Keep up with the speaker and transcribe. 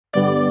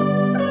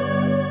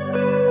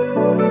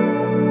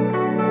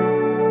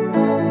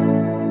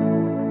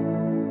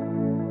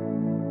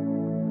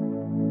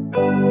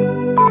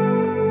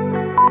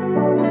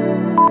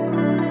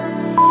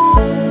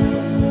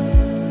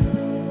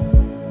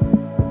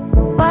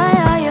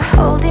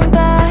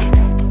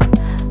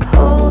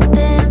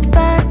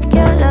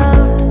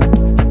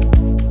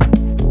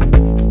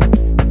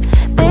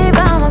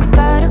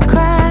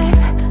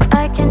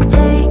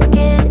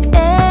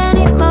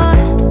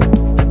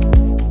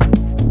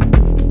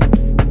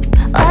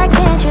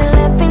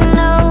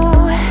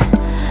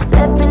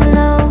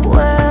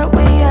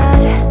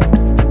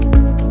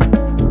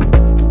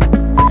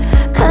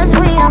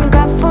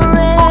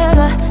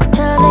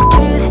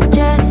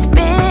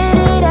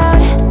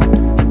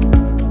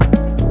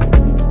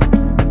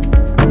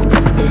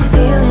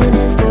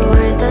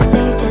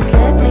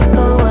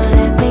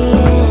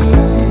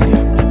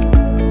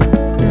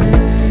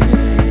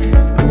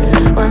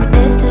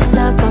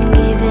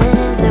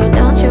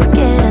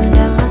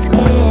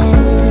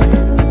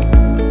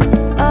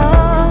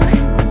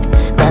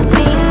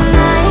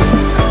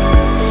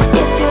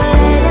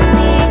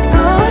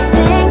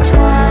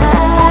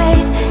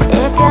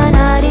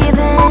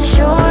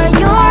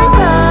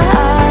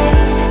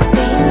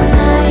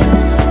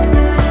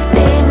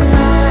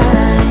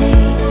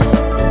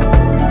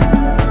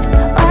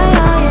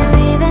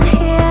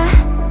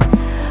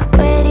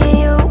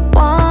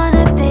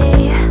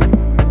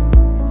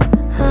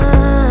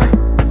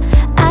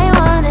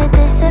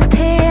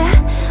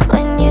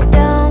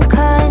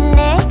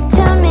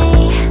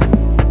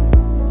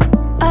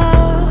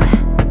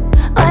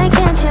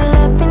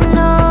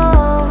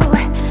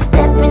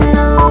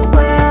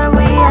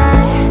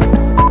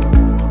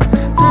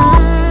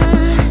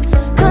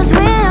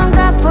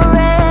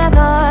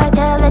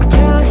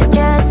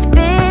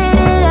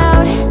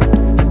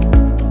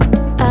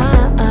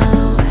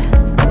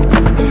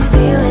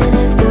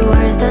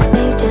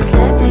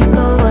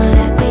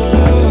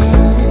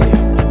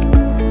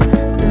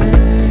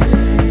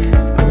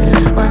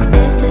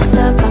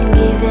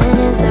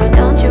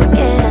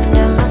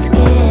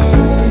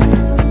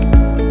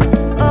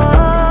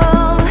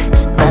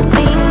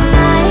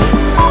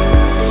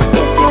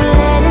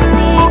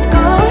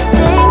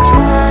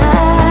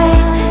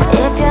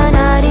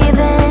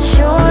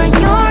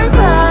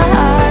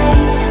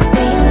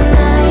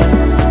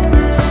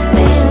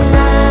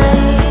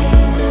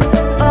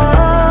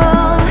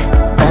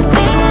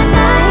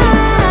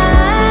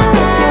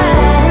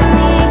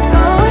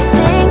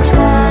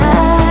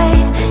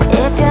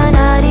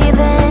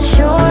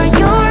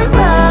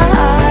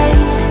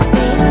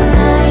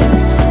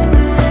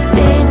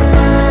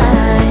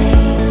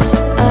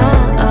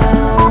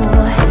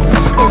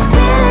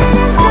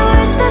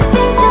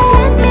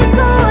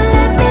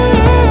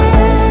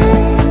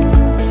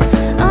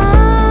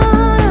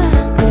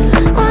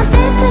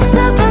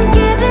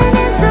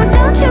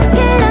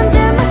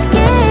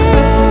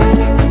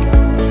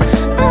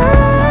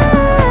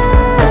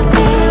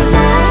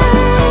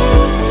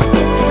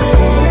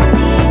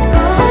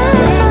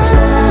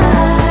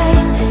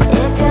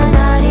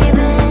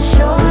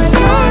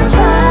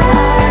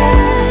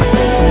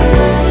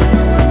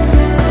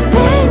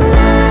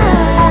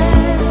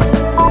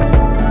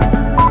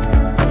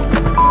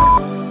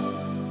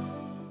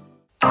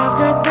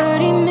got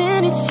 30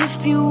 minutes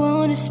if you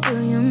wanna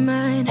spill your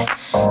mind.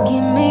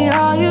 Give me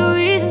all your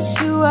reasons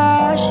to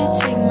why I should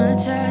take my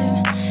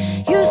time.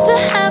 Used to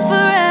have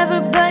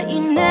forever, but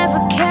you never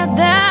cared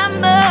that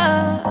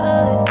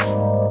much.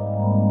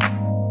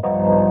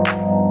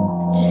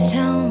 Just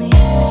tell me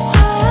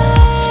why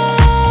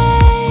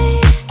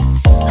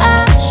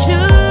I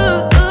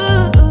should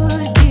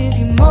give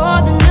you more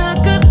than a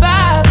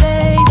goodbye,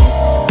 baby.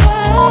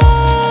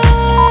 Why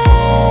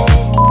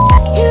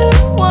you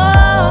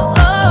won't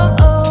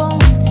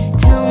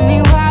tell me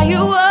why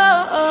you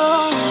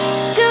won't.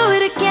 Do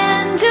it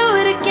again, do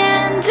it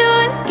again, do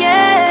it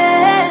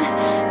again.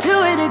 Do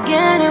it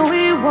again and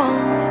we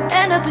won't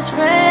end up as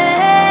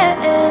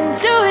friends.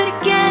 Do it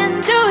again,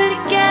 do it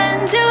again,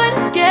 do it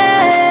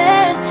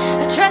again.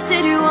 I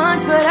trusted you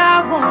once, but I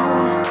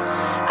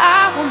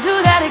won't do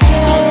that again.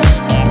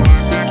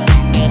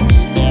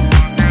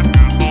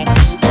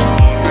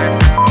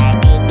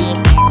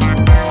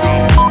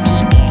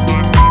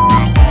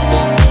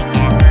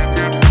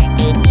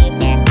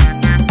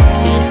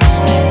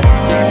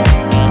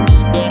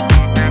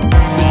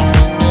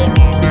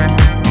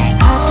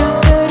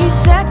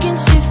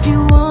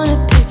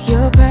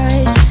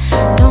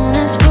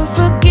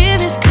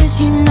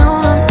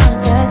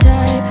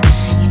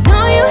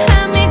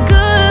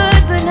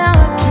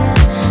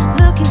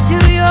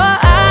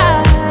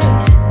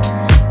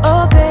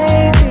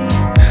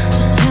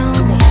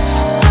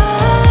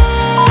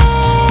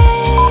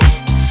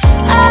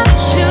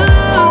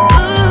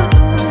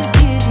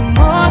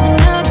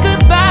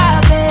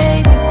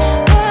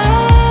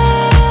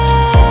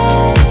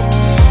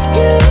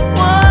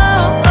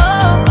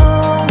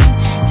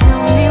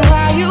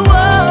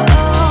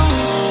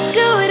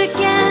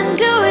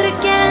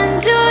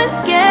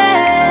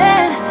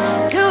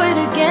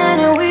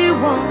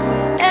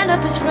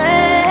 Up as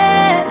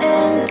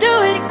friends. Do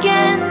it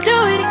again, do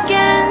it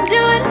again,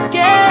 do it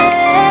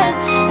again.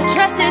 I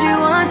trusted you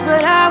once,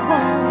 but I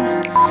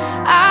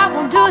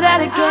won't do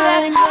that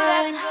again.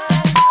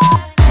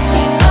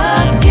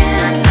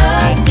 Again,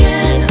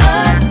 again,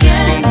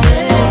 again,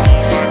 babe.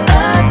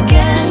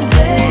 Again,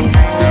 babe.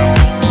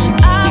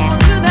 I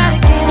won't do that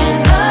again.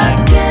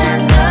 Again,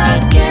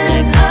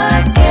 again,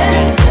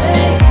 again,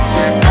 babe.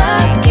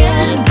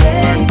 Again,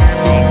 babe.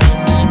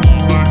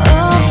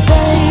 Oh,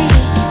 babe,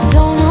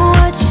 don't know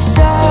what you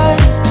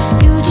started.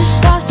 You just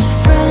lost a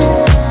friend,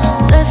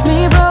 left me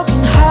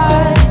broken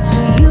hearted, so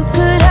you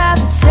could have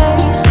a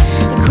taste.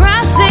 The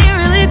grass ain't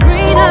really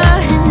greener,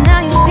 and now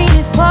you've seen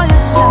it for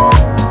yourself.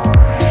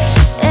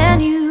 And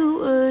you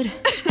would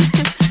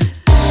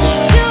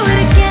do it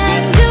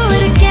again, do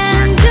it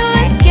again, do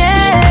it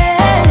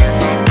again.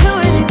 Do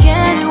it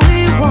again and we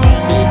won't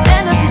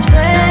end up as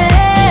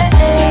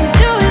friends.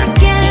 Do it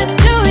again,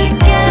 do it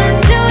again,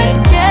 do it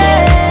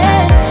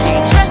again. I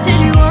trusted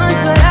you once,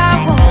 but I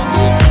won't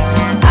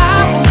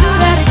do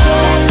that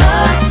again.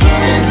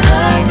 Again,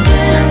 again,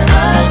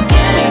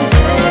 again,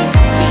 babe.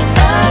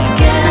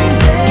 Again,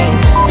 babe.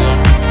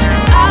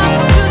 I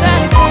won't do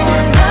that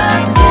again.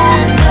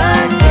 Again,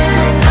 again,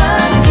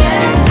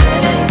 again,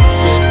 babe.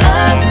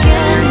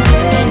 Again,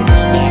 babe.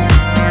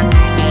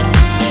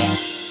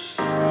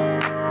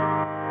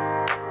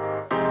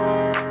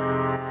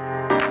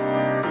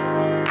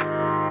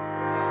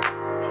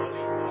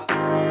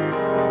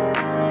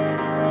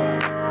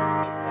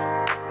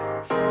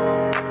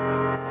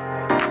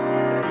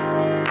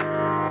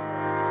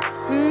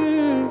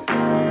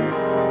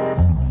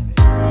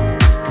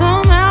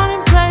 Come out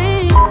and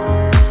play.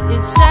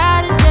 It's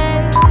Saturday,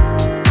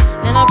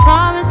 and I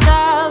promise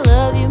I'll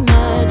love you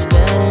much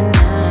better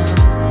now.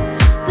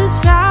 The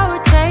sour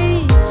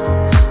taste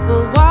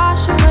will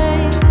wash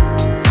away,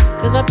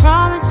 'cause I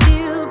promise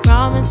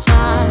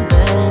I'm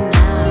better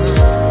now.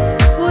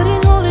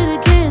 Wouldn't hold it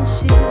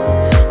against you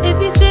if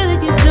you say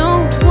that you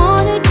don't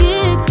wanna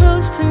get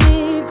close to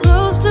me,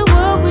 close to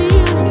what we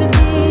used to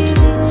be.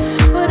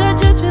 But I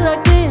just feel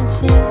like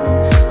dancing.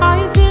 Are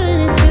you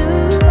feeling it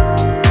too?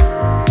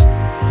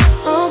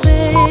 Oh,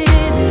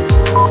 baby,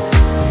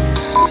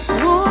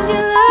 won't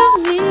you love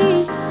me?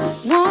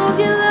 Won't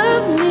you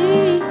love me?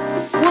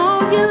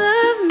 Won't you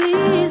love me?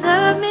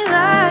 Love me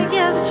like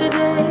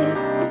yesterday.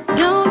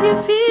 Don't you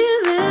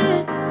feel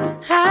it?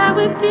 How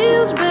it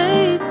feels,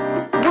 babe.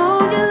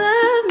 Won't you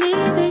love me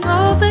the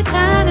open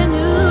kind of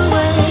new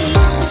way?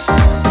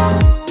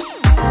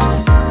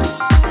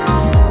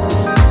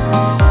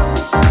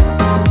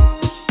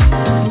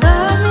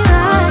 Love me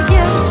like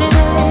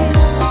yesterday.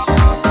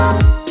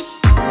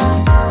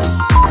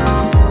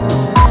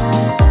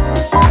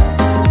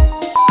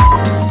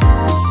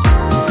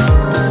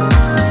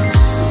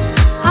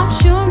 I'm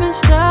sure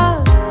messed up,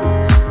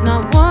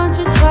 not once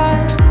or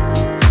twice,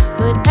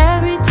 but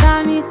every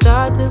time you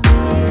thought that we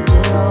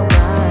did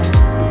alright.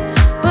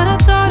 But I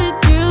thought it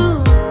through,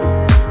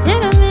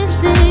 and I'm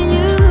missing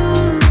you.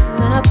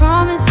 And I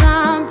promise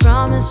I'm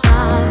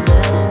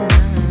better now.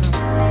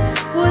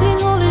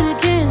 Wouldn't hold it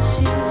against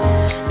you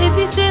if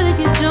you say that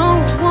you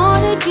don't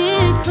wanna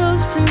get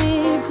close to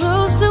me,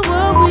 close to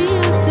what we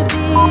used to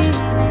be.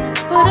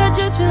 But I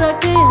just feel like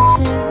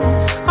dancing.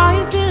 Are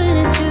you feeling it?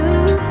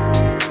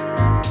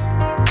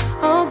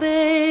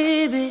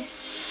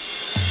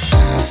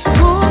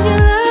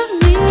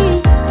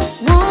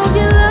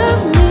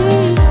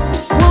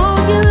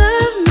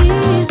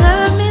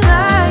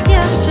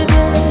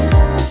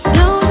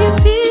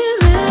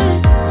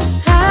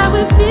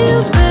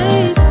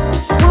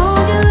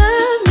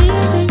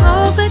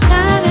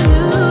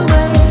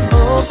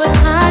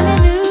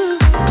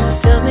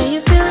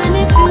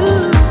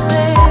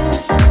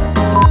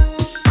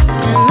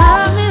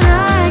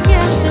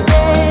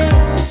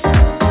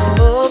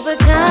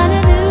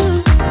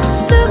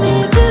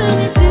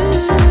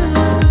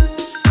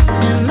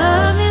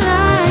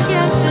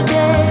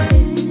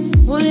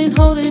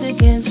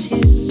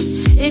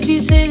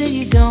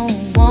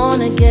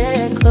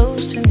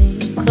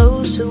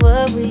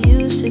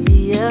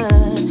 ya,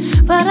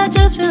 but I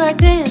just feel like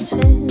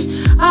dancing.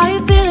 Are you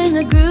feeling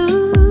the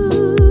groove?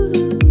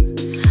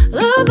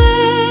 Oh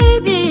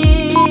baby,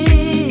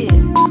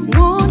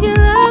 won't you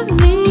love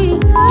me?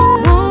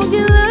 Won't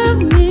you love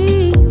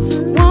me?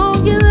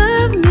 Won't you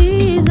love me?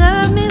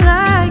 Love me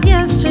like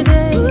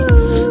yesterday.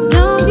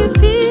 Don't you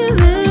feel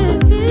it?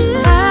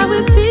 How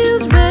it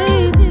feels,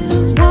 babe?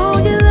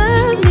 Won't you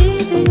love me?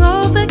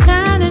 Oh, but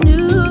kinda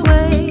new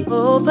way.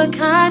 Oh, but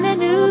kinda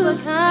new.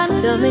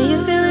 Tell me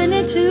you're feeling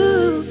it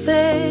too,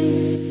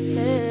 babe.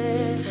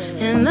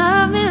 And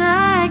love me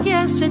like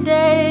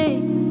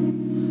yesterday.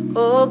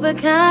 Oh, but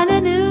kinda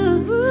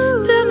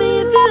new. Tell me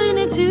you're feeling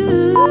it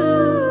too.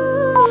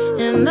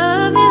 And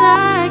love me